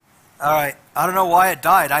All right. I don't know why it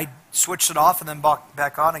died. I switched it off and then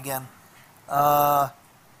back on again.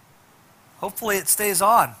 Hopefully it stays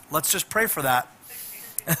on. Let's just pray for that.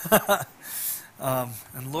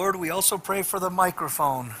 And Lord, we also pray for the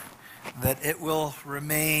microphone, that it will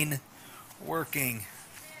remain working.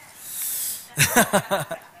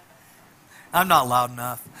 I'm not loud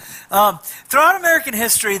enough. Throughout American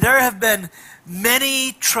history, there have been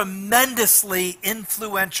many tremendously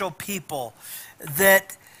influential people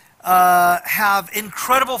that have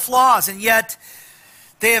incredible flaws, and yet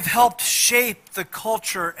they have helped shape the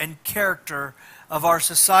culture and character of our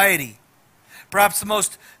society. Perhaps the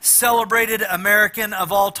most celebrated American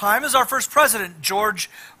of all time is our first president, George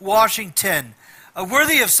Washington.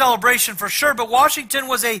 Worthy of celebration for sure, but Washington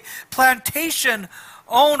was a plantation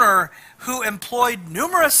owner who employed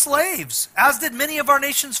numerous slaves, as did many of our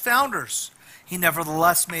nation's founders. He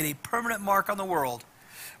nevertheless made a permanent mark on the world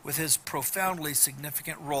with his profoundly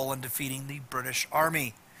significant role in defeating the British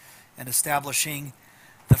Army and establishing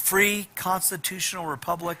the free constitutional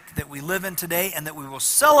republic that we live in today and that we will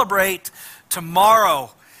celebrate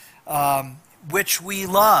tomorrow, which we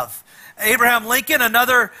love. Abraham Lincoln,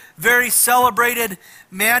 another very celebrated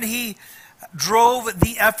man, he drove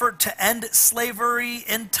the effort to end slavery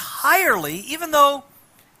entirely, even though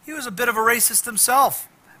he was a bit of a racist himself.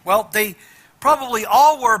 Well, they probably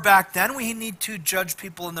all were back then. We need to judge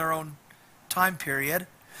people in their own time period.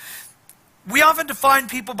 We often define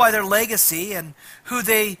people by their legacy, and who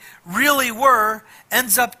they really were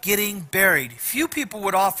ends up getting buried. Few people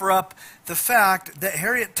would offer up the fact that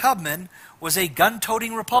Harriet Tubman was a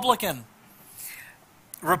gun-toting Republican.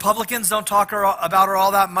 Republicans don't talk about her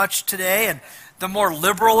all that much today, and the more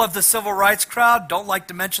liberal of the civil rights crowd don't like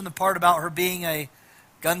to mention the part about her being a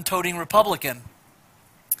gun-toting Republican.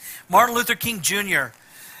 Martin Luther King Jr.,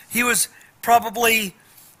 he was probably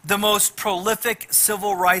the most prolific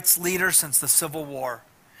civil rights leader since the Civil War.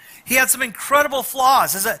 He had some incredible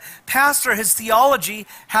flaws. As a pastor, his theology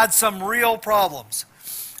had some real problems.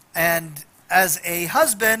 And as a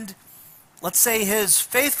husband, let's say his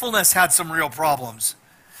faithfulness had some real problems.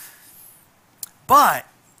 But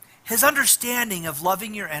his understanding of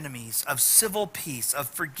loving your enemies, of civil peace, of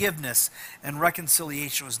forgiveness and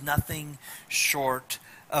reconciliation was nothing short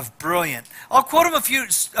of brilliant. I'll quote him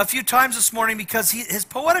a few times this morning because his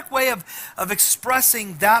poetic way of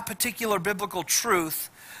expressing that particular biblical truth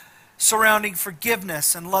surrounding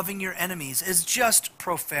forgiveness and loving your enemies is just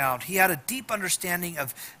profound. He had a deep understanding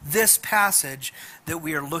of this passage that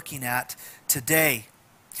we are looking at today.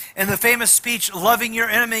 In the famous speech, Loving Your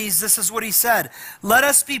Enemies, this is what he said: "Let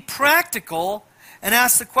us be practical and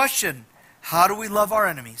ask the question, how do we love our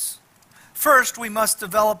enemies? First, we must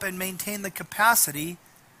develop and maintain the capacity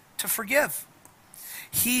to forgive.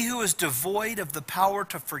 He who is devoid of the power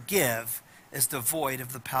to forgive is devoid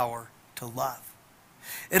of the power to love.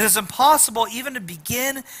 It is impossible even to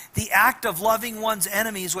begin the act of loving one's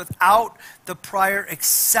enemies without the prior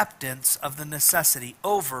acceptance of the necessity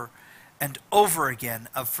over and over again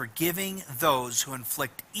of forgiving those who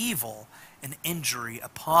inflict evil and injury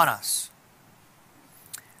upon us."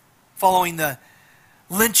 Following the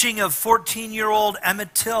lynching of 14-year-old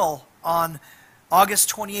Emmett Till on August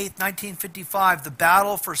 28, 1955, the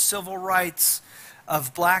battle for civil rights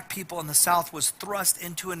of black people in the South was thrust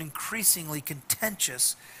into an increasingly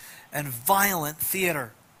contentious and violent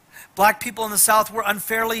theater. Black people in the South were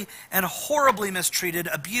unfairly and horribly mistreated,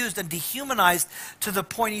 abused, and dehumanized to the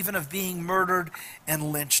point even of being murdered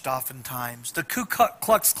and lynched oftentimes. The Ku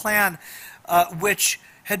Klux Klan, which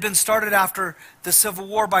had been started after the Civil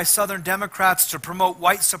War by Southern Democrats to promote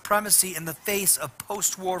white supremacy in the face of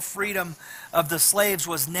post-war freedom of the slaves,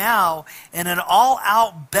 was now in an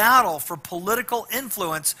all-out battle for political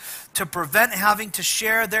influence to prevent having to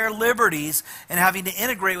share their liberties and having to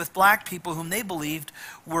integrate with black people whom they believed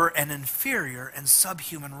were an inferior and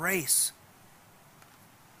subhuman race.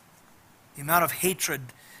 The amount of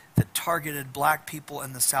hatred that targeted black people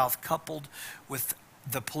in the South, coupled with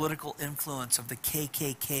the political influence of the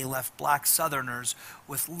KKK, left black Southerners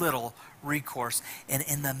with little recourse. And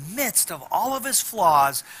in the midst of all of his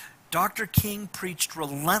flaws, Dr. King preached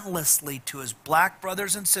relentlessly to his black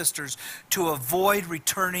brothers and sisters to avoid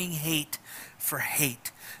returning hate for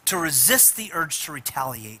hate, to resist the urge to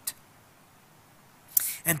retaliate,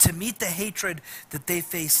 and to meet the hatred that they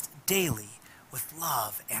faced daily with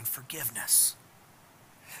love and forgiveness.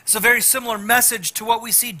 It's a very similar message to what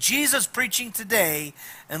we see Jesus preaching today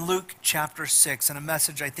in Luke chapter 6, and a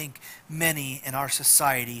message I think many in our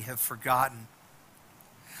society have forgotten.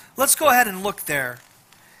 Let's go ahead and look there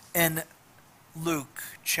in Luke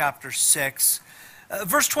chapter 6.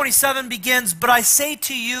 Verse 27 begins, "But I say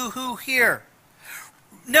to you who hear."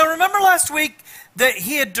 Now, remember last week that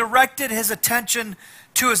he had directed his attention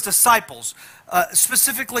to his disciples,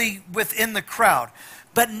 specifically within the crowd.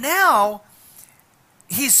 But now,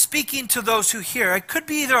 he's speaking to those who hear. It could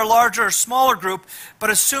be either a larger or smaller group, but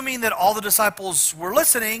assuming that all the disciples were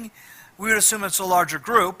listening, we would assume it's a larger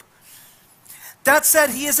group. That said,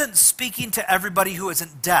 he isn't speaking to everybody who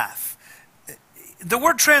isn't deaf. The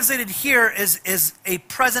word translated here is a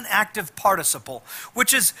present active participle,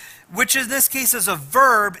 which in this case is a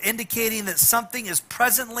verb indicating that something is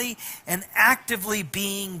presently and actively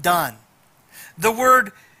being done. The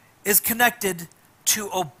word is connected to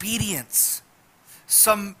obedience.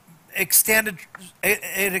 An expanded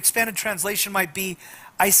translation might be,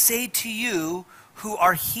 I say to you who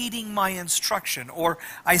are heeding my instruction, or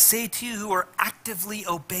I say to you who are actively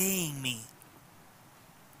obeying me.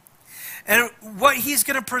 And what he's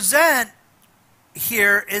going to present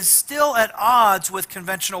here is still at odds with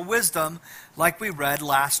conventional wisdom, like we read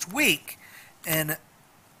last week in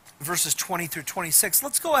verses 20 through 26.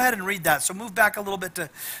 Let's go ahead and read that. So move back a little bit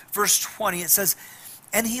to verse 20. It says,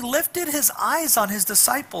 and he lifted his eyes on his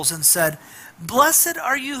disciples and said, blessed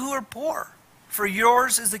are you who are poor, for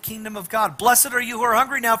yours is the kingdom of God. Blessed are you who are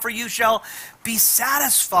hungry now, for you shall be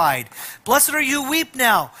satisfied. Blessed are you who weep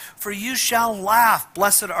now, for you shall laugh.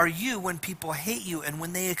 Blessed are you when people hate you and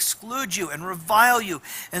when they exclude you and revile you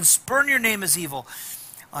and spurn your name as evil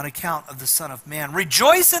on account of the Son of Man.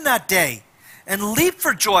 Rejoice in that day and leap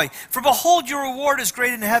for joy, for behold, your reward is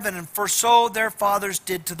great in heaven, and for so their fathers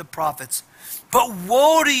did to the prophets. But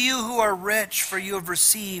woe to you who are rich, for you have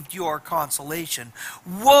received your consolation.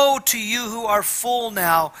 Woe to you who are full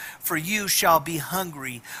now, for you shall be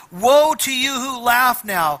hungry. Woe to you who laugh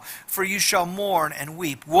now, for you shall mourn and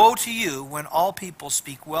weep. Woe to you when all people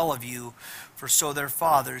speak well of you, for so their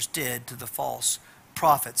fathers did to the false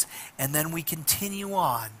prophets. And then we continue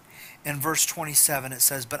on. In verse 27 it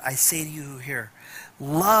says, but I say to you who hear,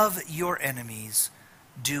 love your enemies,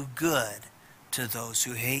 do good to those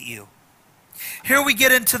who hate you. Here we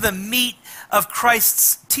get into the meat of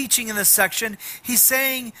Christ's teaching in this section. He's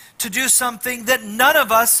saying to do something that none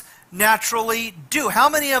of us naturally do. How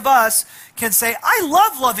many of us can say, I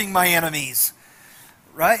love loving my enemies?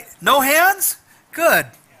 Right? No hands? Good.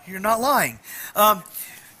 You're not lying.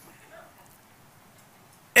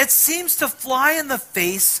 It seems to fly in the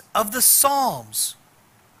face of the Psalms.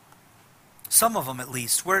 Some of them at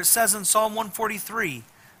least, where it says in Psalm 143,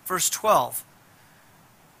 verse 12,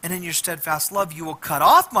 and in your steadfast love you will cut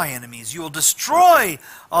off my enemies. You will destroy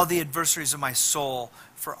all the adversaries of my soul,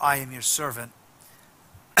 for I am your servant.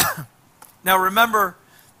 Now remember,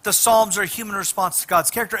 the Psalms are a human response to God's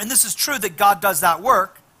character, and this is true that God does that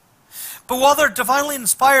work. But while they're divinely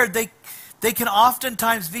inspired, they can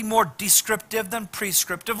oftentimes be more descriptive than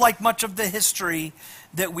prescriptive, like much of the history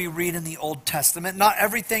that we read in the Old Testament. Not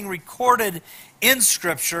everything recorded in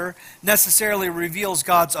Scripture necessarily reveals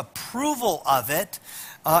God's approval of it.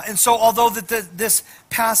 And so although this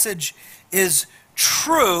passage is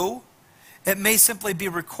true, it may simply be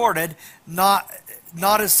recorded, not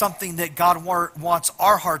as something that God wants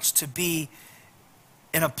our hearts to be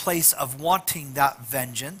in a place of wanting that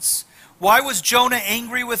vengeance. Why was Jonah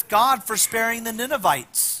angry with God for sparing the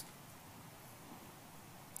Ninevites?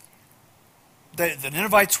 The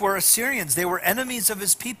Ninevites were Assyrians. They were enemies of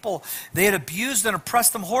his people. They had abused and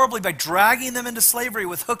oppressed them horribly by dragging them into slavery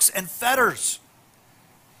with hooks and fetters.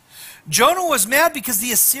 Jonah was mad because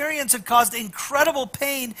the Assyrians had caused incredible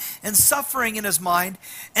pain and suffering in his mind,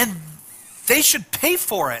 and they should pay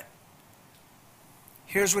for it.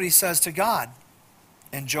 Here's what he says to God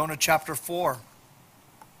in Jonah chapter 4.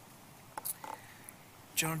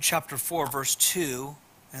 Jonah chapter 4, verse 2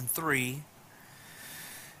 and 3.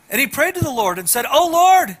 And he prayed to the Lord and said, "O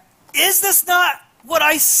Lord, is this not what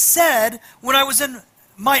I said when I was in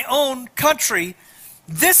my own country?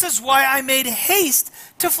 This is why I made haste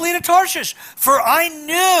to flee to Tarshish. For I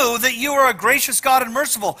knew that you are a gracious God and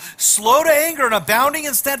merciful, slow to anger and abounding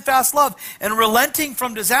in steadfast love, and relenting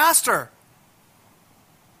from disaster."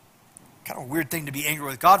 Kind of a weird thing to be angry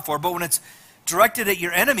with God for, but when it's directed at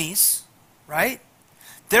your enemies, right?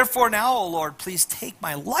 "Therefore now, O Lord, please take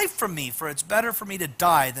my life from me, for it's better for me to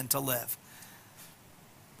die than to live."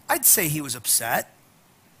 I'd say he was upset.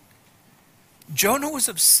 Jonah was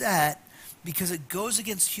upset because it goes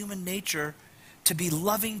against human nature to be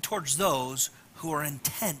loving towards those who are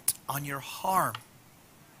intent on your harm.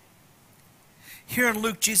 Here in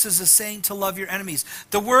Luke, Jesus is saying to love your enemies.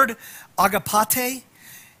 The word agapate,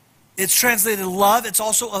 it's translated love. It's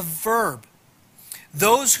also a verb.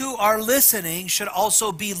 Those who are listening should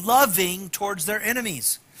also be loving towards their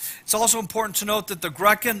enemies. It's also important to note that the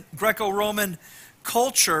Greco-Roman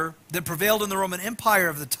culture that prevailed in the Roman Empire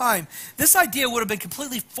of the time, this idea would have been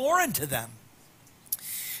completely foreign to them.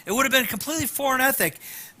 It would have been a completely foreign ethic.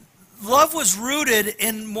 Love was rooted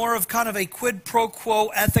in more of kind of a quid pro quo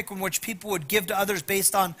ethic in which people would give to others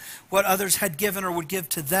based on what others had given or would give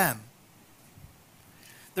to them.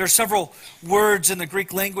 There are several words in the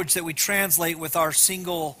Greek language that we translate with our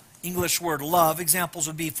single English word love. Examples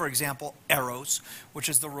would be, for example, eros, which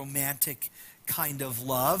is the romantic kind of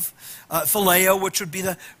love. Phileo, which would be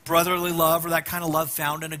the brotherly love or that kind of love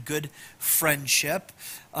found in a good friendship.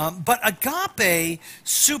 But agape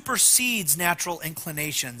supersedes natural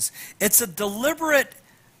inclinations. It's a deliberate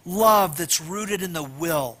love that's rooted in the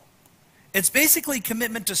will. It's basically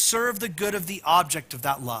commitment to serve the good of the object of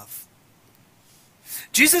that love.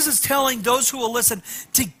 Jesus is telling those who will listen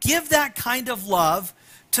to give that kind of love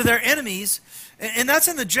to their enemies, and that's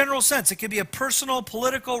in the general sense. It could be a personal,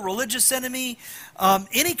 political, religious enemy,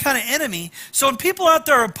 any kind of enemy. So when people out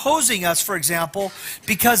there are opposing us, for example,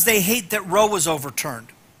 because they hate that Roe was overturned,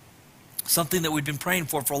 something that we've been praying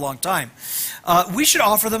for a long time, we should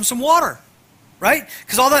offer them some water, right?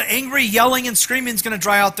 Because all that angry yelling and screaming is going to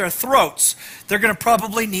dry out their throats. They're going to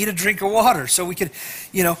probably need a drink of water. So we could,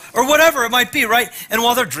 or whatever it might be, right? And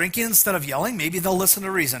while they're drinking instead of yelling, maybe they'll listen to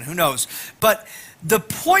reason. Who knows? But the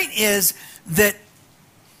point is that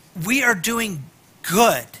we are doing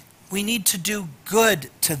good. We need to do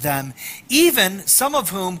good to them, even some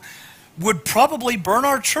of whom would probably burn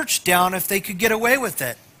our church down if they could get away with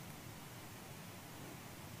it.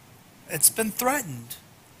 It's been threatened.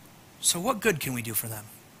 So what good can we do for them?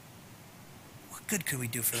 What good could we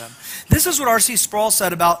do for them? This is what R.C. Sproul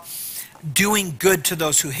said about doing good to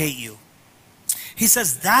those who hate you. He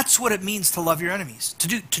says that's what it means to love your enemies, to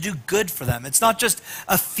do good for them. It's not just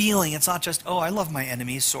a feeling. It's not just, oh, I love my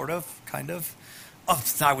enemies, sort of, kind of. Oh,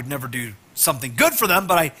 I would never do something good for them,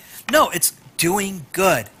 but no, it's doing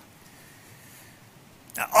good.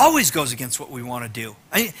 It always goes against what we want to do.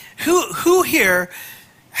 Who here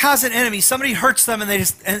has an enemy, somebody hurts them, and they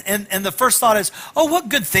just and the first thought is, oh, what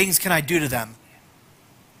good things can I do to them?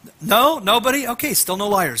 No? Nobody? Okay, still no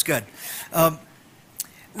liars. Good.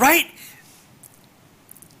 Right?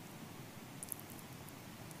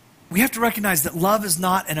 We have to recognize that love is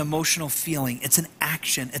not an emotional feeling. It's an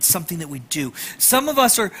action. It's something that we do. Some of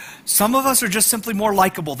us are just simply more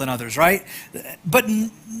likable than others, right? But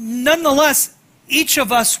nonetheless, each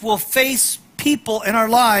of us will face people in our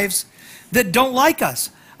lives that don't like us.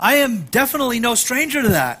 I am definitely no stranger to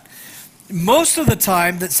that. Most of the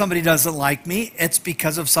time that somebody doesn't like me, it's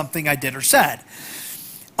because of something I did or said.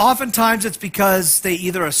 Oftentimes it's because they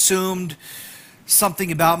either assumed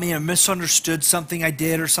something about me or misunderstood something I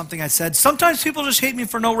did or something I said. Sometimes people just hate me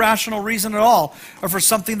for no rational reason at all, or for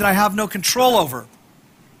something that I have no control over.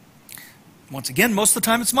 Once again, most of the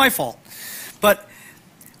time it's my fault. But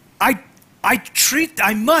I must treat them.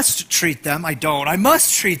 I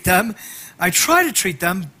must treat them. I try to treat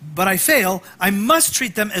them, but I fail. I must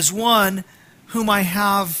treat them as one whom I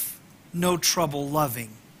have no trouble loving.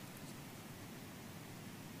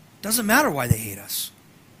 Doesn't matter why they hate us.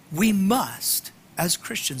 We must, as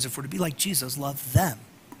Christians, if we're to be like Jesus, love them.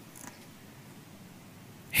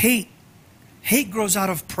 Hate grows out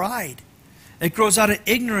of pride. It grows out of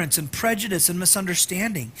ignorance and prejudice and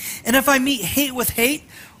misunderstanding. And if I meet hate with hate,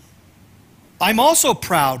 I'm also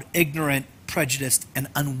proud, ignorant, prejudiced, and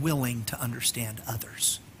unwilling to understand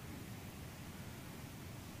others.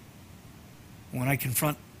 When I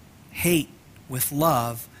confront hate with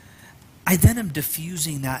love, I then am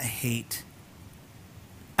diffusing that hate.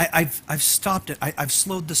 I've stopped it. I've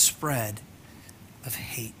slowed the spread of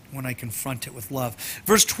hate when I confront it with love.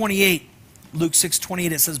 Verse 28, Luke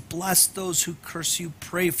 6:28, it says, "Bless those who curse you,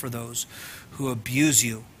 pray for those who abuse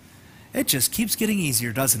you." It just keeps getting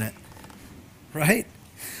easier, doesn't it? Right?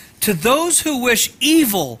 To those who wish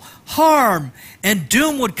evil, harm, and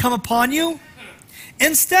doom would come upon you,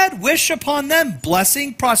 instead wish upon them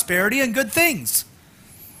blessing, prosperity, and good things.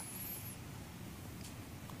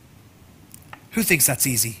 Who thinks that's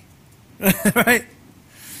easy? Right?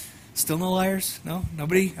 Still no liars? No?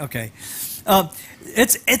 Nobody? Okay.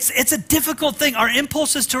 It's a difficult thing. Our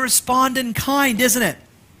impulse is to respond in kind, isn't it?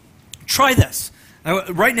 Try this.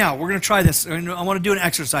 Right now, we're going to try this. I want to do an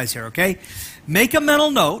exercise here, okay? Make a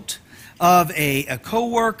mental note of a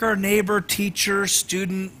coworker, neighbor, teacher,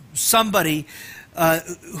 student, somebody,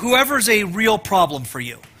 whoever's a real problem for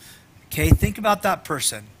you. Okay, think about that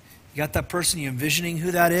person. You got that person, you envisioning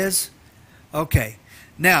who that is? Okay,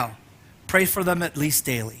 now, pray for them at least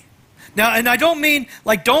daily. Now, and I don't mean,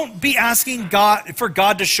 like, don't be asking God for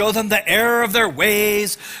God to show them the error of their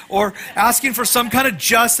ways, or asking for some kind of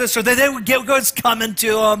justice, or that they would get what's coming to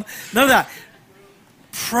them. None of that.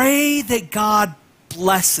 pray that God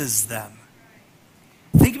blesses them.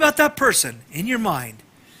 Think about that person in your mind.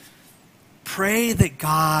 Pray that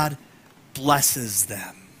God blesses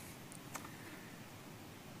them.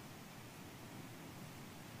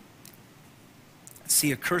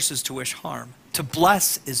 See, a curse is to wish harm. To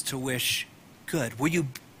bless is to wish good.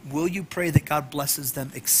 Will you pray that God blesses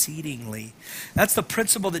them exceedingly? That's the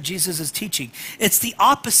principle that Jesus is teaching. It's the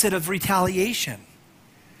opposite of retaliation.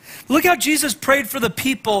 Look how Jesus prayed for the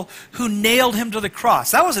people who nailed him to the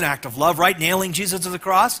cross. That was an act of love, right? Nailing Jesus to the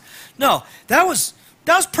cross? No, that was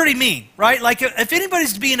pretty mean, right? Like if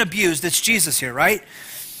anybody's being abused, it's Jesus here, right?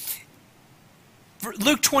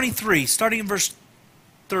 Luke 23, starting in verse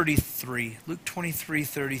 33. Luke 23,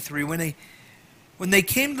 33. When they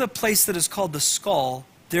came to the place that is called the skull,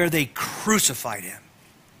 there they crucified him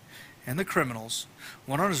and the criminals,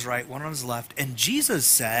 one on his right, one on his left. And Jesus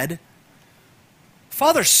said,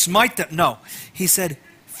 Father, smite them. No, he said,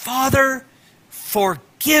 Father,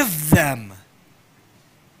 forgive them,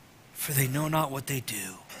 for they know not what they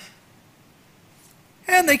do.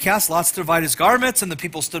 And they cast lots to divide his garments, and the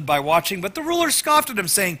people stood by watching. But the ruler scoffed at him,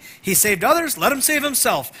 saying, He saved others, let him save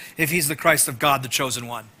himself, if he's the Christ of God, the chosen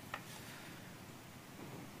one.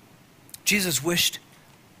 Jesus wished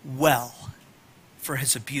well for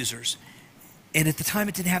his abusers. And at the time,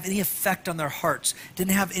 it didn't have any effect on their hearts.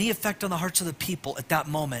 Didn't have any effect on the hearts of the people at that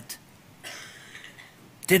moment.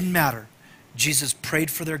 Didn't matter. Jesus prayed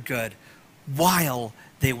for their good while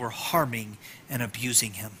they were harming and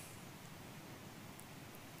abusing him.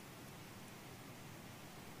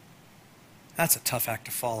 That's a tough act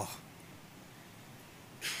to follow.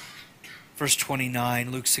 Verse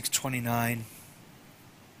 29, Luke 6:29.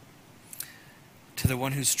 To the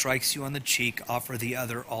one who strikes you on the cheek, offer the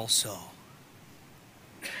other also.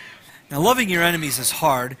 Now, loving your enemies is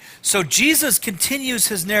hard. So Jesus continues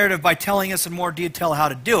his narrative by telling us in more detail how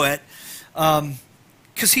to do it,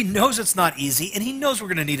 because he knows it's not easy, and he knows we're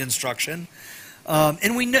going to need instruction. And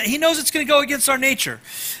he knows it's going to go against our nature.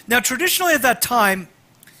 Now, traditionally at that time,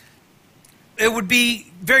 it would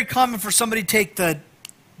be very common for somebody to take the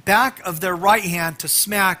back of their right hand to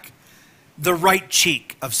smack the right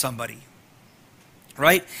cheek of somebody.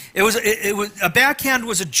 Right? It was a backhand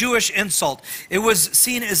was a Jewish insult. It was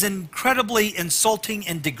seen as incredibly insulting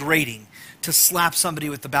and degrading to slap somebody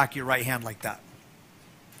with the back of your right hand like that.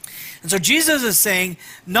 And so Jesus is saying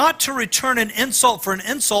not to return an insult for an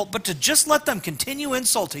insult, but to just let them continue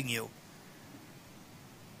insulting you.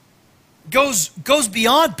 Goes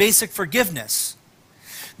beyond basic forgiveness.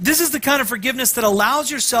 This is the kind of forgiveness that allows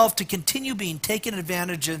yourself to continue being taken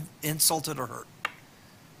advantage of, insulted, or hurt.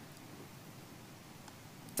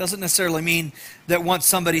 Doesn't necessarily mean that once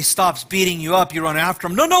somebody stops beating you up, you run after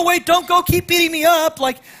them. No, wait, don't go, keep beating me up.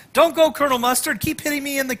 Like, don't go, Colonel Mustard, keep hitting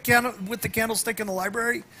me with the candlestick in the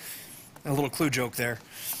library. A little clue joke there.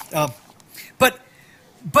 But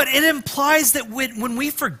it implies that when we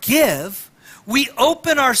forgive, we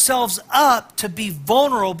open ourselves up to be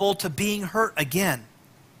vulnerable to being hurt again.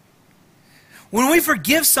 When we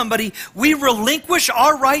forgive somebody, we relinquish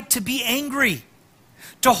our right to be angry,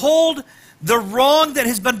 to hold the wrong that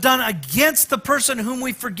has been done against the person whom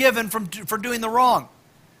we've forgiven for doing the wrong.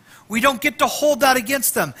 We don't get to hold that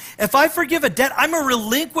against them. If I forgive a debt, I'm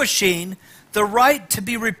relinquishing the right to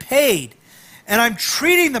be repaid. And I'm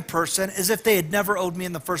treating the person as if they had never owed me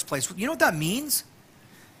in the first place. You know what that means?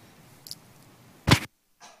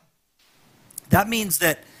 That means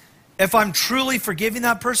that if I'm truly forgiving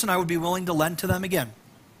that person, I would be willing to lend to them again.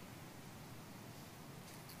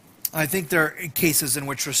 I think there are cases in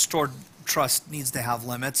which restored trust needs to have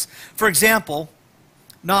limits. For example,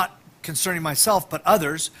 not concerning myself, but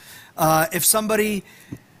others, if somebody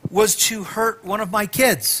was to hurt one of my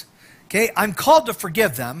kids, okay, I'm called to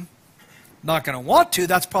forgive them. Not going to want to.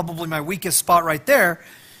 That's probably my weakest spot right there.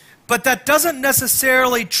 But that doesn't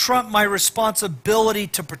necessarily trump my responsibility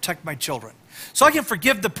to protect my children. So I can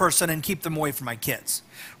forgive the person and keep them away from my kids,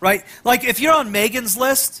 right? Like if you're on Megan's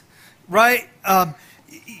list, right?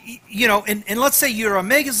 You know, and let's say you're on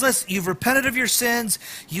Megan's list, you've repented of your sins,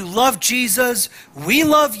 you love Jesus, we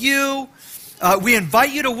love you, we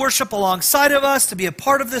invite you to worship alongside of us, to be a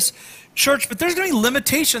part of this church, but there's going to be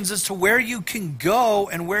limitations as to where you can go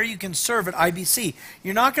and where you can serve at IBC.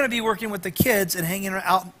 You're not going to be working with the kids and hanging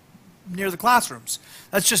out near the classrooms.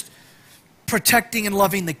 That's just protecting and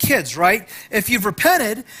loving the kids, right? If you've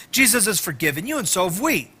repented, Jesus has forgiven you, and so have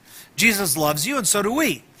we. Jesus loves you, and so do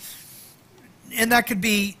we. And that could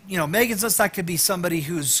be, you know, Megan's list, that could be somebody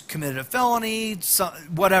who's committed a felony,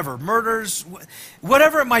 whatever, murders,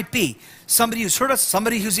 whatever it might be. Somebody who's hurt us,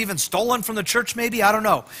 somebody who's even stolen from the church maybe, I don't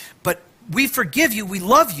know. But we forgive you, we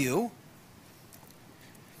love you.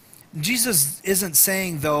 Jesus isn't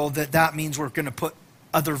saying, though, that that means we're going to put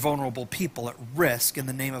other vulnerable people at risk in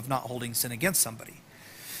the name of not holding sin against somebody.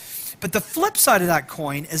 But the flip side of that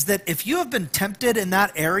coin is that if you have been tempted in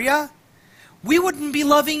that area, we wouldn't be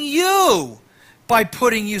loving you by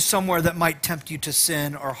putting you somewhere that might tempt you to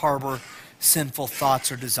sin or harbor sinful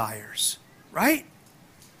thoughts or desires, right?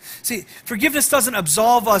 See, forgiveness doesn't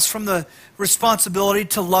absolve us from the responsibility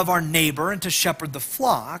to love our neighbor and to shepherd the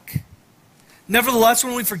flock. Nevertheless,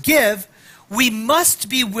 when we forgive, we must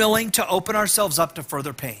be willing to open ourselves up to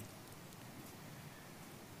further pain.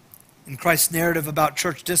 In Christ's narrative about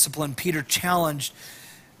church discipline, Peter challenged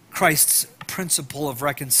Christ's principle of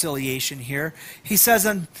reconciliation here. He says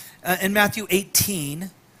in Matthew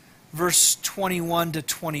 18, verse 21 to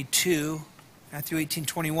 22, Matthew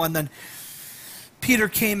 18:21, then Peter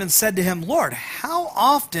came and said to him, Lord, how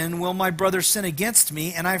often will my brother sin against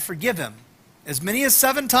me and I forgive him? As many as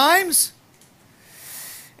 7 times?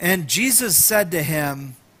 And Jesus said to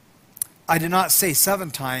him, I did not say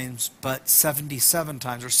 7 times, but 77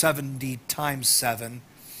 times, or 70 times 7,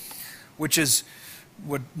 which is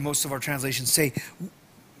what most of our translations say.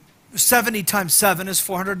 70 times 7 is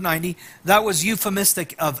 490. That was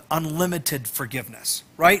euphemistic of unlimited forgiveness,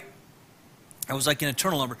 right? That was like an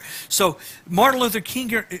eternal number. So Martin Luther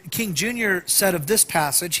King Jr. said of this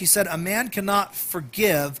passage, he said, a man cannot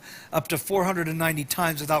forgive up to 490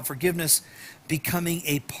 times without forgiveness becoming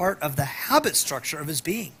a part of the habit structure of his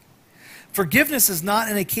being. Forgiveness is not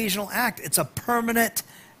an occasional act. It's a permanent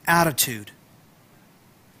attitude.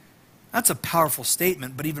 That's a powerful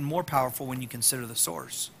statement, but even more powerful when you consider the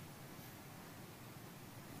source.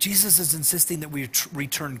 Jesus is insisting that we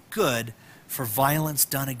return good for violence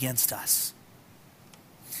done against us.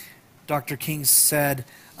 Dr. King said,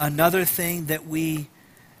 another thing that we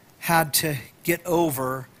had to get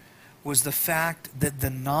over was the fact that the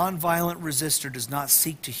nonviolent resistor does not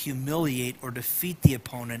seek to humiliate or defeat the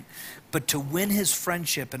opponent, but to win his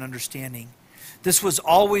friendship and understanding. This was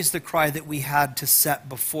always the cry that we had to set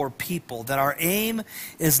before people, that our aim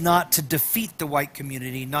is not to defeat the white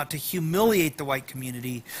community, not to humiliate the white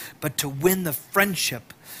community, but to win the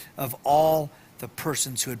friendship of all the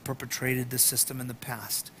persons who had perpetrated the system in the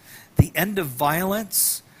past. The end of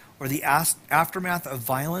violence, or the aftermath of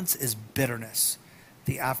violence, is bitterness.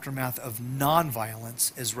 The aftermath of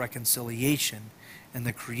nonviolence is reconciliation and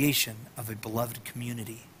the creation of a beloved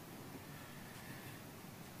community.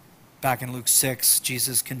 Back in Luke 6,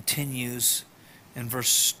 Jesus continues in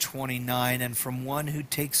verse 29, and from one who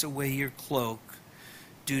takes away your cloak,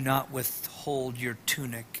 do not withhold your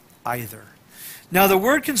tunic either. Now, the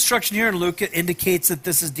word construction here in Luke indicates that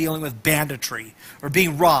this is dealing with banditry or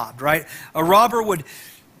being robbed, right? A robber would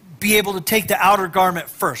be able to take the outer garment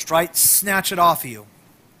first, right? Snatch it off of you.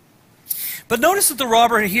 But notice that the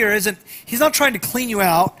robber here he's not trying to clean you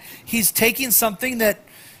out. He's taking something that,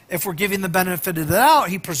 if we're giving the benefit of the doubt,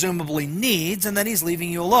 he presumably needs, and then he's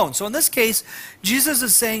leaving you alone. So in this case, Jesus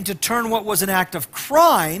is saying to turn what was an act of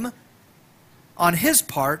crime on his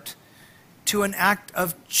part to an act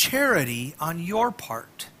of charity on your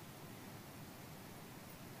part.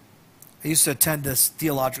 I used to attend this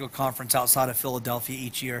theological conference outside of Philadelphia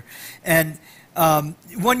each year. And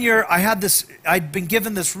one year I'd been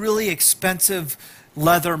given this really expensive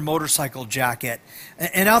leather motorcycle jacket.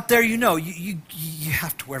 And out there, you know, you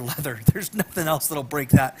have to wear leather. There's nothing else that'll break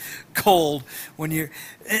that cold when you're...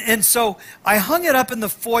 And so I hung it up in the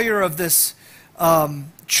foyer of this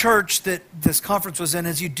church that this conference was in,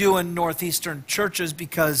 as you do in northeastern churches,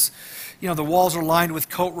 because, you know, the walls are lined with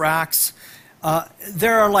coat racks.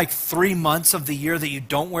 There are like 3 months of the year that you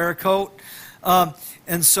don't wear a coat.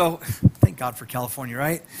 And so, thank God for California,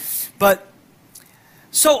 right? But,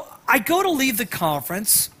 so I go to leave the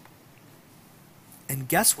conference, and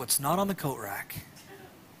guess what's not on the coat rack?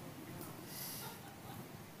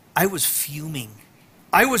 I was fuming.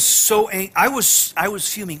 I was so angry. I was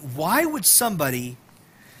fuming. Why would somebody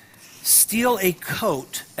steal a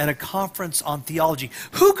coat at a conference on theology?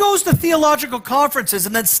 Who goes to theological conferences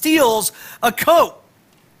and then steals a coat?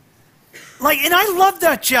 Like, and I loved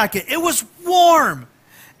that jacket. It was warm.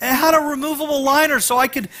 It had a removable liner so I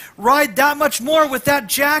could ride that much more with that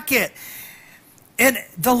jacket. And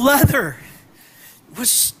the leather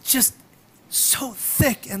was just so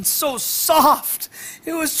thick and so soft.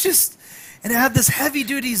 It was just, and it had this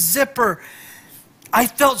heavy-duty zipper. I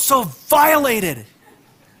felt so violated,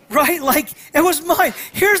 right? Like, it was mine.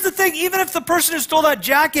 Here's the thing. Even if the person who stole that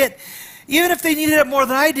jacket, even if they needed it more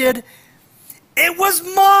than I did, it was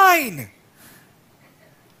mine.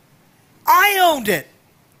 I owned it.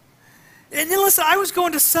 And listen, I was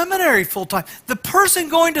going to seminary full time. The person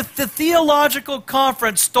going to the theological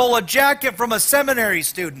conference stole a jacket from a seminary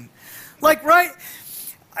student. Like, right?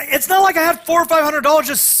 It's not like I had $400 or $500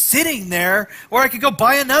 just sitting there where I could go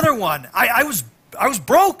buy another one. I was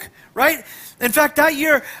broke, right? In fact, that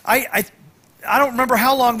year, I don't remember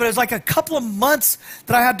how long, but it was like a couple of months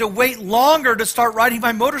that I had to wait longer to start riding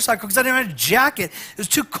my motorcycle because I didn't have a jacket. It was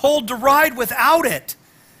too cold to ride without it.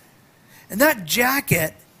 And that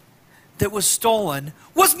jacket that was stolen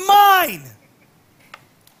was mine.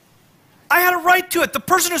 I had a right to it. The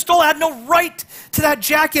person who stole it had no right to that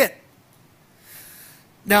jacket.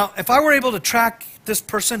 Now, if I were able to track this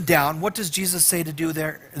person down, what does Jesus say to do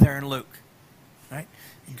there in Luke? Right?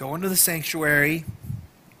 You go into the sanctuary,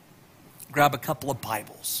 grab a couple of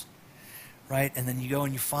Bibles, right? And then you go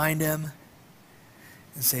and you find him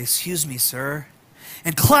and say, "Excuse me, sir,"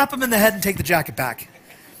 and clap him in the head and take the jacket back.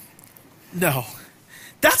 No,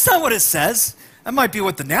 that's not what it says. That might be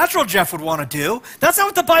what the natural Jeff would want to do. That's not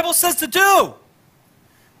what the Bible says to do,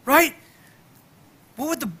 right?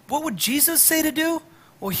 What would Jesus say to do?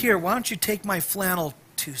 Well, here, why don't you take my flannel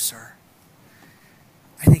too, sir?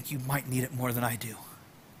 I think you might need it more than I do.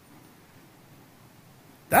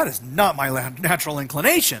 That is not my natural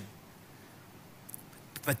inclination.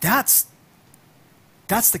 But that's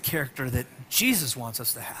the character that Jesus wants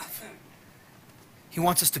us to have. He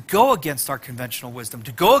wants us to go against our conventional wisdom,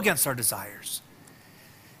 to go against our desires,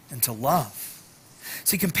 and to love.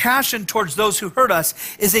 See, compassion towards those who hurt us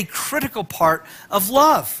is a critical part of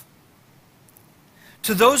love.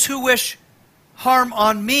 To those who wish harm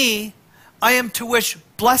on me, I am to wish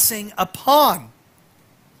blessing upon.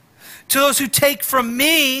 To those who take from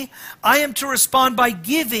me, I am to respond by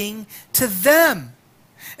giving to them.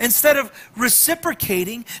 Instead of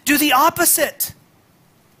reciprocating, do the opposite.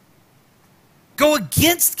 Go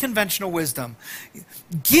against conventional wisdom.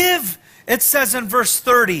 Give, it says in verse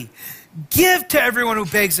 30, give to everyone who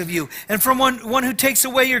begs of you, and from one who takes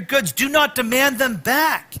away your goods, do not demand them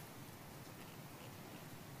back.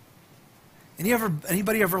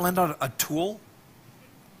 Anybody ever lend out a tool?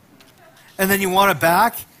 And then you want it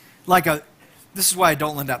back? This is why I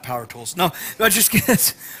don't lend out power tools. No, I just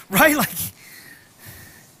get, right?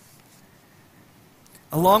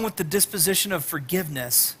 Along with the disposition of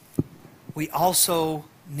forgiveness, we also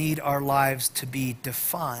need our lives to be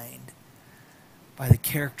defined by the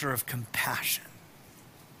character of compassion.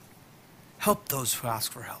 Help those who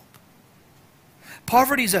ask for help.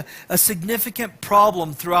 Poverty is a significant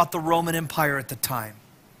problem throughout the Roman Empire at the time.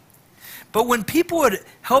 But when people would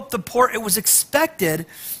help the poor, it was expected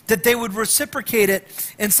that they would reciprocate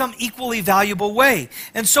it in some equally valuable way.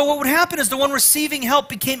 And so what would happen is the one receiving help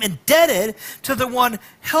became indebted to the one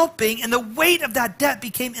helping, and the weight of that debt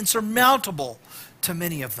became insurmountable to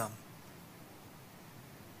many of them.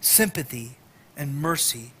 Sympathy and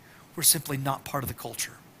mercy were simply not part of the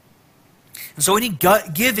culture. And so any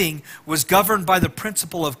giving was governed by the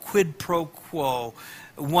principle of quid pro quo,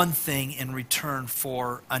 one thing in return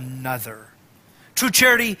for another. True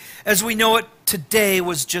charity, as we know it today,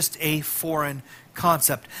 was just a foreign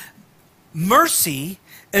concept. Mercy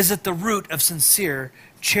is at the root of sincere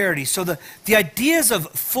charity. So the ideas of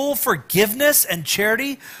full forgiveness and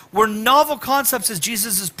charity were novel concepts as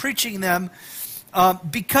Jesus is preaching them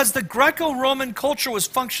because the Greco-Roman culture was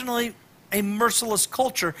functionally a merciless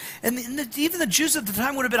culture. And even the Jews at the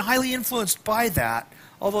time would have been highly influenced by that,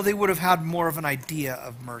 although they would have had more of an idea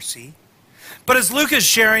of mercy. But as Luke is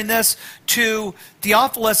sharing this to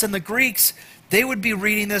Theophilus and the Greeks, they would be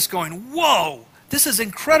reading this going, whoa, this is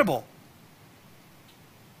incredible.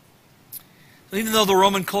 Even though the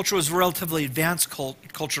Roman culture was a relatively advanced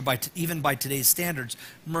culture even by today's standards,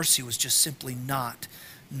 mercy was just simply not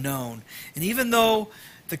known. And even though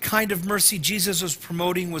the kind of mercy Jesus was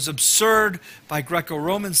promoting was absurd by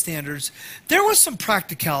Greco-Roman standards, there was some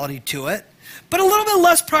practicality to it, but a little bit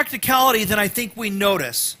less practicality than I think we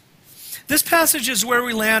notice. This passage is where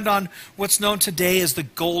we land on what's known today as the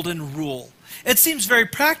golden rule. It seems very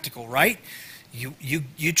practical, right?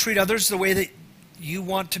 You treat others the way that you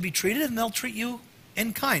want to be treated, and they'll treat you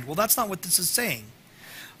in kind. Well, that's not what this is saying.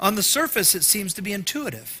 On the surface, it seems to be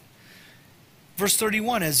intuitive. Verse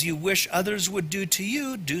 31, as you wish others would do to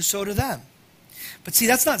you, do so to them. But see,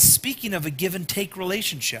 that's not speaking of a give and take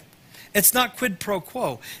relationship. It's not quid pro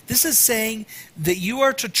quo. This is saying that you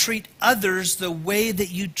are to treat others the way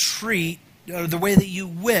that you treat, or the way that you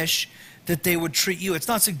wish that they would treat you. It's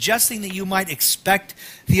not suggesting that you might expect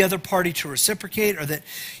the other party to reciprocate, or that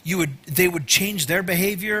they would change their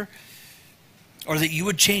behavior, or that you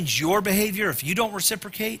would change your behavior if you don't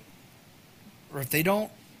reciprocate, or if they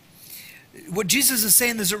don't. What Jesus is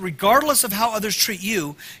saying is that regardless of how others treat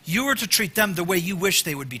you, you are to treat them the way you wish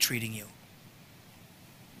they would be treating you.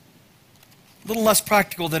 A little less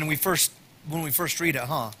practical than when we first read it,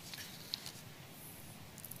 huh?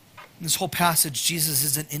 In this whole passage, Jesus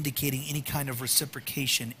isn't indicating any kind of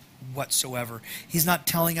reciprocation whatsoever. He's not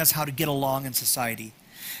telling us how to get along in society.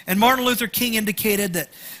 And Martin Luther King indicated that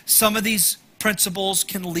some of these principles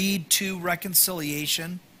can lead to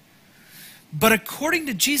reconciliation. But according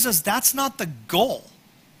to Jesus, that's not the goal.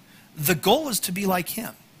 The goal is to be like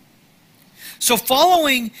him. So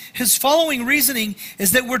his following reasoning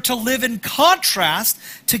is that we're to live in contrast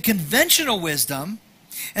to conventional wisdom,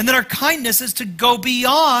 and that our kindness is to go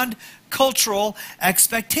beyond cultural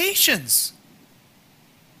expectations.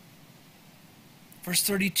 Verse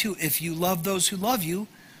 32, if you love those who love you,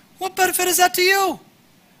 what benefit is that to you?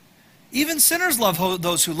 Even sinners love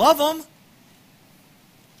those who love them.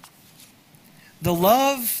 The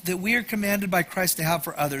love that we are commanded by Christ to have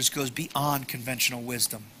for others goes beyond conventional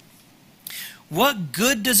wisdom. What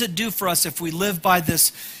good does it do for us if we live by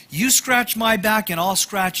this you scratch my back and I'll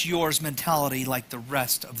scratch yours mentality like the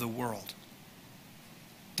rest of the world?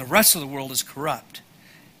 The rest of the world is corrupt,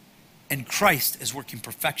 and Christ is working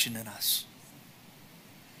perfection in us.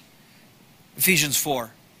 Ephesians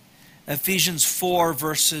 4. Ephesians 4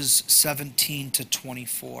 verses 17 to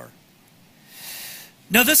 24.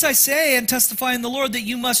 Now this I say and testify in the Lord, that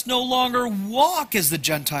you must no longer walk as the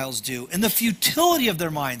Gentiles do, in the futility of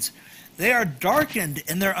their minds. They are darkened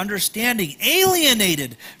in their understanding,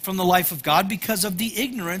 alienated from the life of God because of the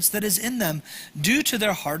ignorance that is in them due to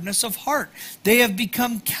their hardness of heart. They have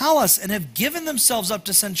become callous and have given themselves up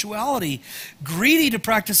to sensuality, greedy to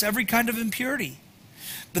practice every kind of impurity.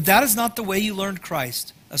 But that is not the way you learned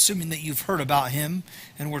Christ, assuming that you've heard about him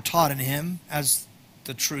and were taught in him as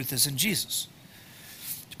the truth is in Jesus.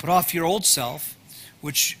 To put off your old self,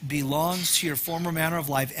 which belongs to your former manner of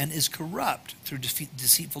life and is corrupt through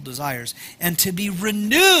deceitful desires, and to be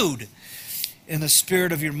renewed in the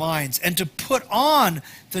spirit of your minds, and to put on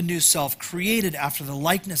the new self, created after the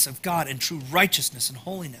likeness of God in true righteousness and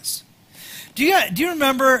holiness. Do you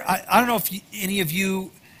remember, I don't know if any of you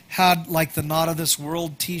had like the Not of This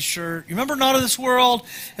World t-shirt. You remember Not of This World?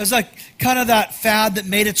 It was like kind of that fad that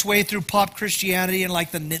made its way through pop Christianity in like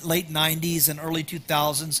the late 90s and early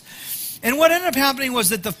 2000s. And what ended up happening was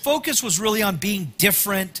that the focus was really on being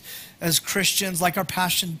different as Christians, like our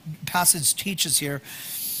passage teaches here.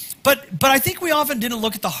 But I think we often didn't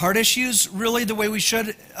look at the heart issues really the way we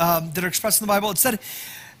should that are expressed in the Bible. Instead,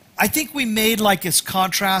 I think we made like this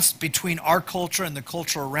contrast between our culture and the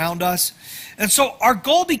culture around us. And so our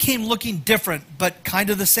goal became looking different, but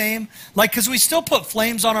kind of the same. Like, because we still put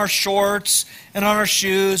flames on our shorts and on our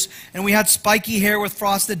shoes, and we had spiky hair with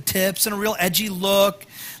frosted tips and a real edgy look.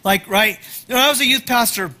 Like, right? When I was a youth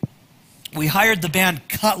pastor, we hired the band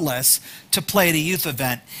Cutlass to play at a youth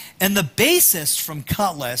event. And the bassist from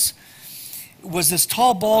Cutlass was this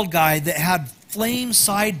tall, bald guy that had flame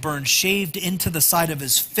sideburns shaved into the side of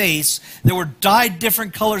his face. They were dyed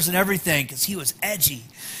different colors and everything because he was edgy.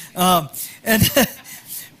 But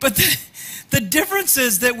the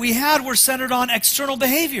differences that we had were centered on external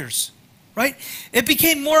behaviors, right? It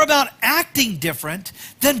became more about acting different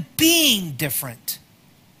than being different.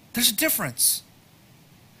 There's a difference.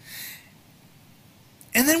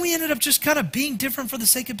 And then we ended up just kind of being different for the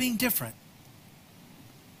sake of being different.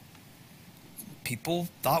 People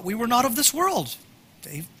thought we were not of this world.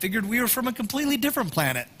 They figured we were from a completely different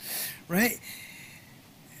planet, right?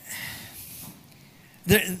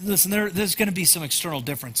 There's going to be some external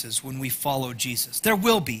differences when we follow Jesus. There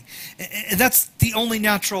will be. That's the only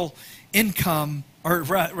natural outcome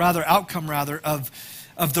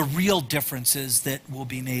of the real differences that will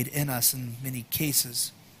be made in us in many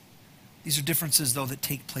cases. These are differences, though, that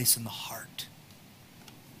take place in the heart.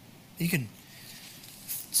 You can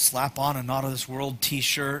slap on a Not of This World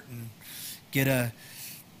t-shirt and get a,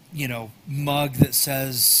 mug that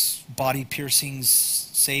says body piercings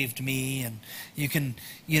saved me, and you can,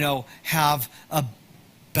 have a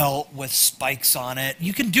belt with spikes on it.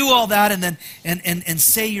 You can do all that and then and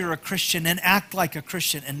say you're a Christian and act like a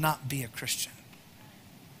Christian and not be a Christian.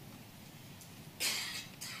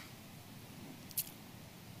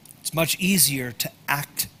 It's much easier to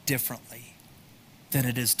act differently than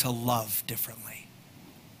it is to love differently.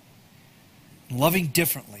 Loving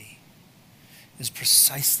differently is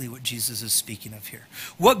precisely what Jesus is speaking of here.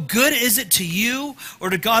 What good is it to you or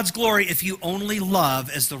to God's glory if you only love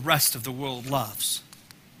as the rest of the world loves?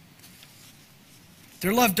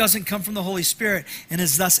 Their love doesn't come from the Holy Spirit and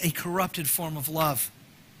is thus a corrupted form of love.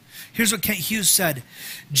 Here's what Kent Hughes said.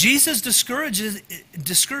 Jesus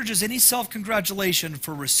discourages any self-congratulation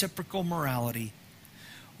for reciprocal morality.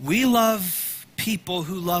 We love people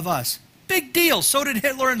who love us. Big deal. So did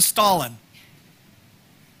Hitler and Stalin.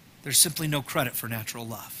 There's simply no credit for natural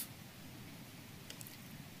love.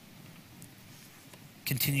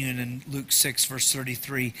 continuing in Luke 6, verse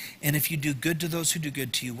 33, and if you do good to those who do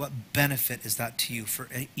good to you, what benefit is that to you? For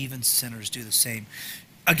even sinners do the same.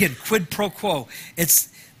 Again, quid pro quo.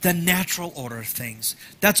 It's the natural order of things.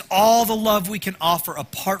 That's all the love we can offer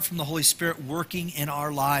apart from the Holy Spirit working in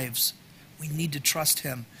our lives. We need to trust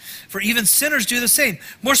him. For even sinners do the same.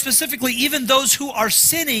 More specifically, even those who are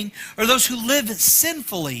sinning or those who live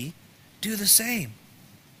sinfully do the same.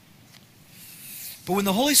 But when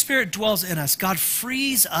the Holy Spirit dwells in us, God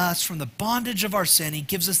frees us from the bondage of our sin. He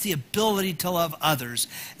gives us the ability to love others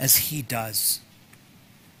as he does.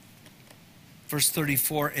 Verse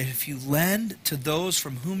 34, if you lend to those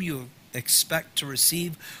from whom you expect to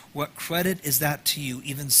receive, what credit is that to you?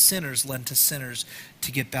 Even sinners lend to sinners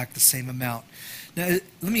to get back the same amount. Now,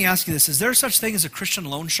 let me ask you this. Is there such thing as a Christian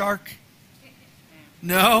loan shark?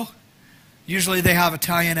 No? Usually they have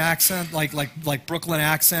Italian accent, like Brooklyn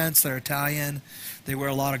accents. They're Italian. They wear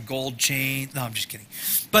a lot of gold chains. No, I'm just kidding.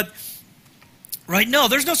 But, right, no,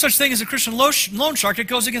 there's no such thing as a Christian loan shark. It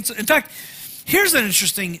goes against, in fact, here's an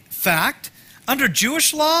interesting fact. Under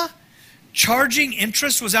Jewish law, charging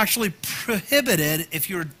interest was actually prohibited if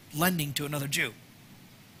you were lending to another Jew.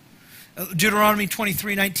 Deuteronomy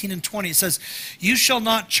 23, 19 and 20, it says, you shall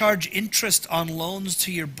not charge interest on loans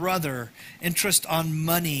to your brother, interest on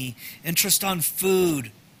money, interest on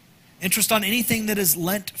food, interest on anything that is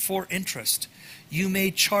lent for interest. You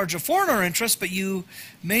may charge a foreigner interest, but you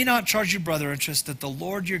may not charge your brother interest, that the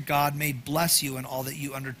Lord your God may bless you in all that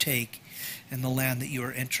you undertake in the land that you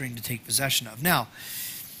are entering to take possession of. Now,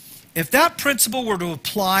 if that principle were to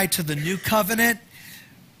apply to the new covenant,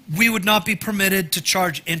 we would not be permitted to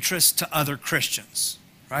charge interest to other Christians,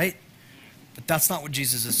 right? But that's not what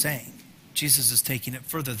Jesus is saying. Jesus is taking it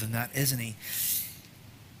further than that, isn't he?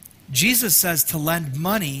 Jesus says to lend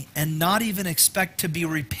money and not even expect to be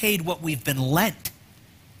repaid what we've been lent.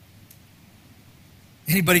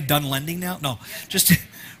 Anybody done lending now? No, just,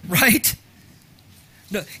 right?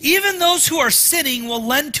 No, even those who are sinning will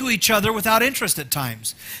lend to each other without interest at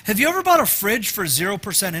times. Have you ever bought a fridge for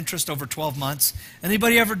 0% interest over 12 months?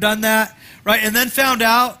 Anybody ever done that? Right? And then found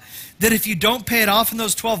out that if you don't pay it off in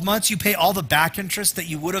those 12 months, you pay all the back interest that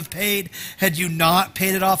you would have paid had you not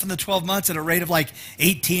paid it off in the 12 months at a rate of like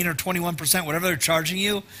 18 or 21%, whatever they're charging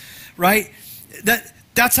you, right?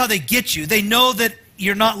 That's how they get you. They know that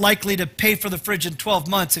you're not likely to pay for the fridge in 12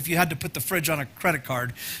 months if you had to put the fridge on a credit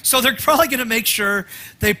card. So they're probably going to make sure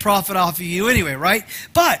they profit off of you anyway, right?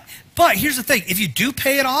 But here's the thing. If you do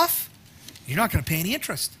pay it off, you're not going to pay any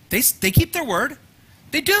interest. They keep their word.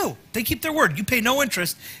 They do. They keep their word. You pay no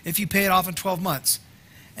interest if you pay it off in 12 months.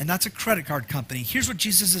 And that's a credit card company. Here's what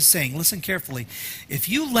Jesus is saying. Listen carefully. If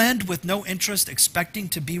you lend with no interest expecting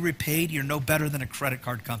to be repaid, you're no better than a credit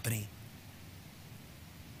card company.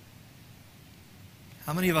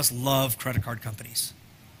 How many of us love credit card companies?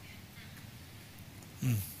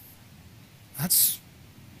 That's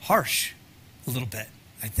harsh, a little bit,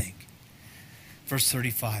 I think. Verse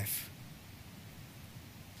 35.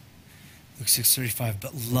 Luke 6:35,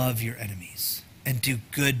 but love your enemies and do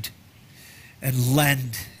good and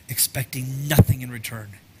lend, expecting nothing in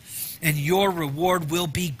return. And your reward will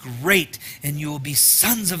be great, and you will be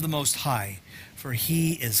sons of the Most High, for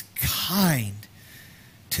he is kind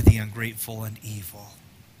to the ungrateful and evil.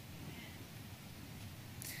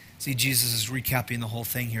 See, Jesus is recapping the whole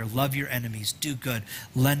thing here. Love your enemies, do good,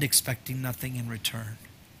 lend expecting nothing in return.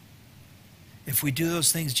 If we do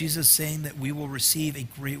those things, Jesus is saying that we will receive a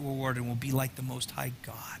great reward and will be like the Most High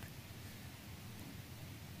God.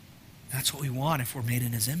 That's what we want if we're made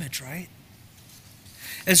in his image, right?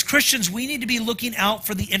 As Christians, we need to be looking out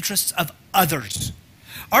for the interests of others.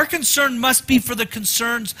 Our concern must be for the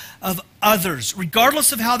concerns of others,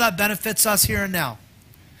 regardless of how that benefits us here and now.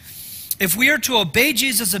 If we are to obey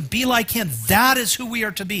Jesus and be like him, that is who we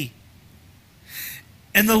are to be.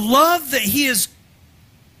 And the love that he is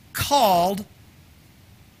called,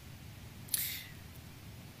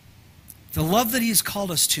 the love that he's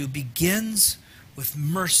called us to begins with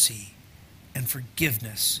mercy and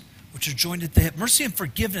forgiveness, which are joined at the hip. Mercy and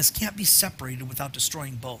forgiveness can't be separated without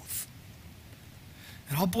destroying both.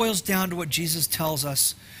 It all boils down to what Jesus tells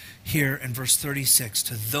us here in verse 36.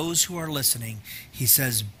 To those who are listening, he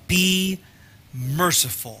says, be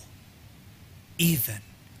merciful, even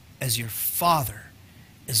as your Father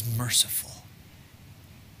is merciful.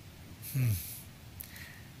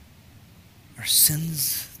 Our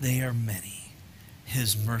sins, they are many.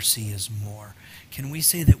 His mercy is more. Can we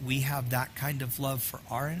say that we have that kind of love for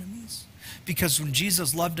our enemies? Because when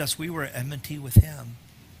Jesus loved us, we were at enmity with him.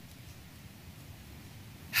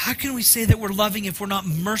 How can we say that we're loving if we're not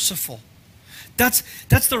merciful? That's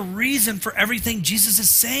the reason for everything Jesus is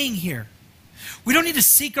saying here. We don't need to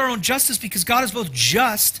seek our own justice because God is both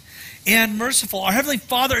just and merciful. Our Heavenly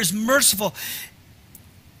Father is merciful,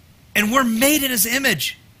 and we're made in His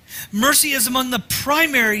image. Mercy is among the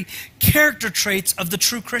primary character traits of the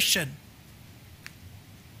true Christian.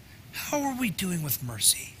 How are we doing with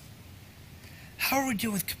mercy? How are we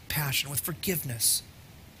doing with compassion, with forgiveness?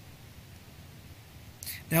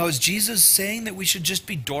 Now, is Jesus saying that we should just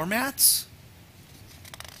be doormats?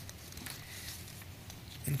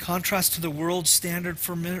 In contrast to the world's standard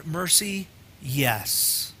for mercy,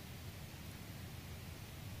 yes.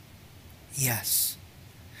 Yes.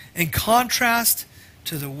 In contrast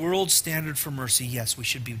to the world's standard for mercy, yes, we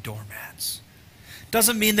should be doormats.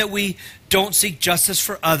 Doesn't mean that we don't seek justice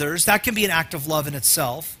for others. That can be an act of love in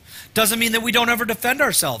itself. Doesn't mean that we don't ever defend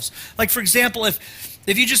ourselves. Like, for example, if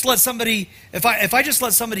you just let somebody, if I just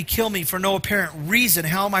let somebody kill me for no apparent reason,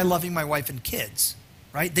 how am I loving my wife and kids?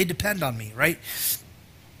 Right? They depend on me, right?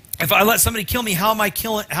 If I let somebody kill me, how am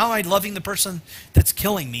I loving the person that's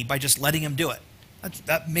killing me by just letting him do it?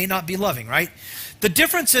 That may not be loving, right? The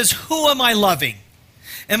difference is, who am I loving?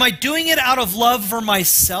 Am I doing it out of love for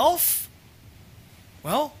myself?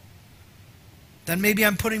 Well, then maybe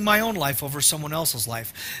I'm putting my own life over someone else's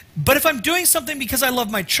life. But if I'm doing something because I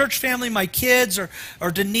love my church family, my kids,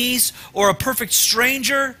 or Denise, or a perfect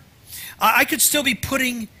stranger, I could still be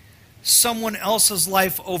putting someone else's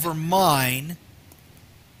life over mine.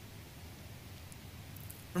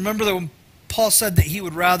 Remember that when Paul said that he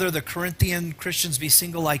would rather the Corinthian Christians be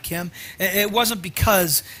single like him? It wasn't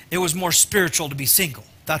because it was more spiritual to be single.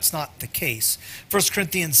 That's not the case. 1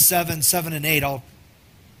 Corinthians 7 and 8, I'll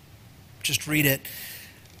just read it.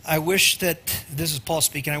 I wish that, this is Paul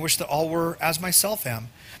speaking, I wish that all were as myself am.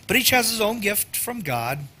 But each has his own gift from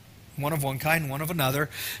God, one of one kind, one of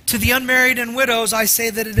another. To the unmarried and widows, I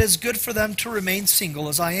say that it is good for them to remain single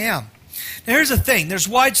as I am. Now here's the thing, there's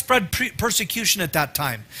widespread persecution at that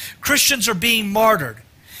time. Christians are being martyred.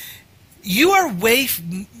 You're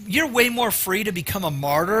way more free to become a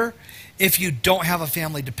martyr if you don't have a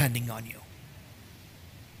family depending on you.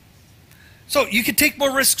 So you can take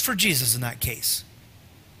more risks for Jesus in that case.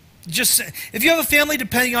 Just if you have a family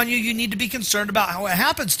depending on you, you need to be concerned about how it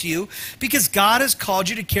happens to you, because God has called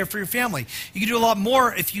you to care for your family. You can do a lot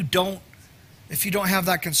more if you don't have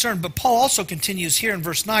that concern. But Paul also continues here in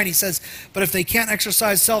verse 9. He says, but if they can't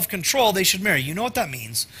exercise self-control, they should marry. You know what that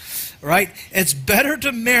means, right? It's better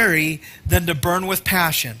to marry than to burn with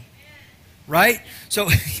passion, right? So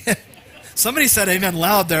somebody said amen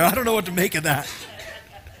loud there. I don't know what to make of that.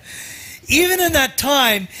 Even in that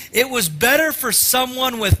time, it was better for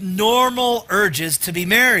someone with normal urges to be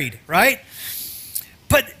married, right?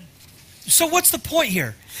 But, so what's the point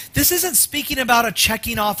here? This isn't speaking about a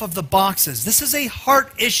checking off of the boxes. This is a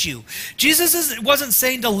heart issue. Jesus wasn't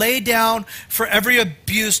saying to lay down for every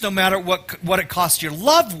abuse no matter what it costs your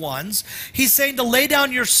loved ones. He's saying to lay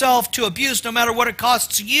down yourself to abuse no matter what it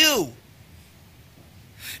costs you.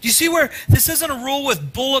 Do you see where this isn't a rule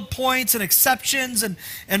with bullet points and exceptions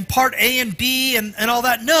and part A and B and all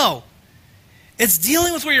that? No. It's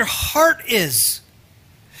dealing with where your heart is.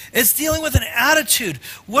 It's dealing with an attitude.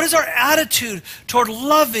 What is our attitude toward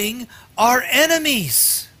loving our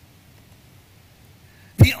enemies?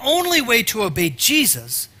 The only way to obey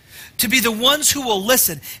Jesus, to be the ones who will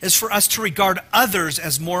listen, is for us to regard others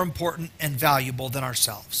as more important and valuable than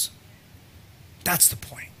ourselves. That's the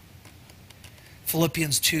point.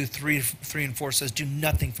 Philippians 2:3 and 4 says, do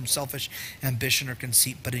nothing from selfish ambition or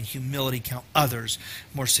conceit, but in humility count others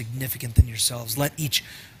more significant than yourselves. Let each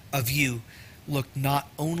of you look not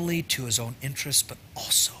only to his own interests, but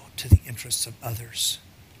also to the interests of others.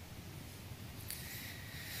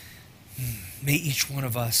 May each one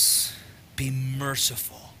of us be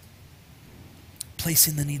merciful,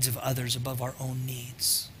 placing the needs of others above our own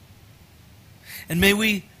needs. And may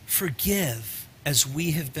we forgive as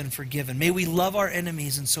we have been forgiven. May we love our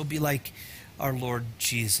enemies and so be like our Lord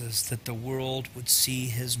Jesus, that the world would see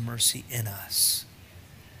his mercy in us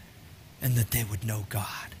and that they would know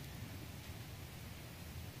God.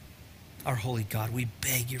 Our holy God, we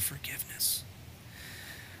beg your forgiveness.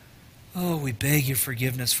 Oh, we beg your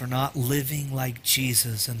forgiveness for not living like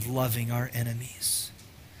Jesus and loving our enemies.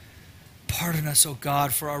 Pardon us, O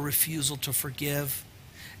God, for our refusal to forgive.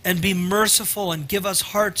 And be merciful and give us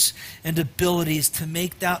hearts and abilities to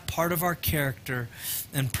make that part of our character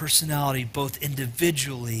and personality, both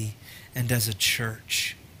individually and as a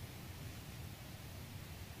church.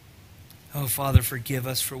 Oh, Father, forgive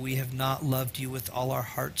us, for we have not loved you with all our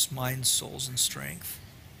hearts, minds, souls, and strength.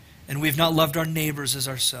 And we have not loved our neighbors as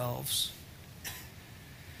ourselves.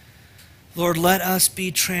 Lord, let us be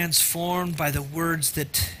transformed by the words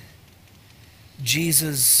that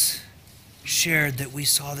Jesus shared that we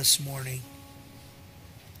saw this morning.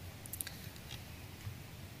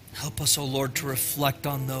 Help us, O Lord, to reflect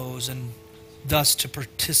on those and thus to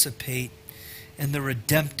participate in the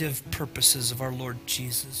redemptive purposes of our Lord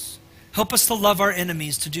Jesus. Help us to love our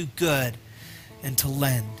enemies, to do good, and to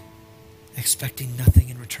lend, expecting nothing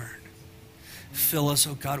in return. Fill us,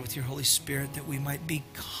 O God, with your Holy Spirit that we might be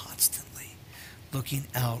constantly looking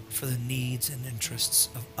out for the needs and interests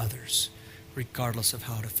of others, regardless of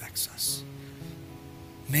how it affects us.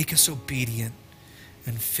 Make us obedient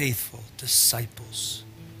and faithful disciples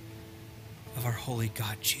of our holy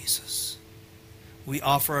God Jesus. We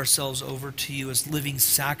offer ourselves over to you as living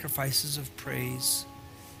sacrifices of praise.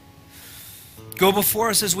 Go before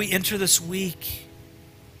us as we enter this week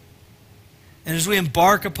and as we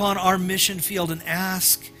embark upon our mission field, and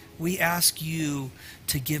we ask you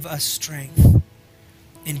to give us strength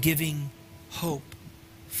in giving hope,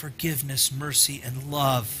 forgiveness, mercy, and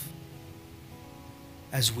love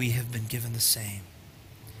as we have been given the same.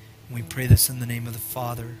 And we pray this in the name of the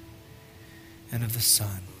Father, and of the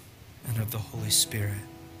Son, and of the Holy Spirit.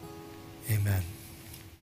 Amen.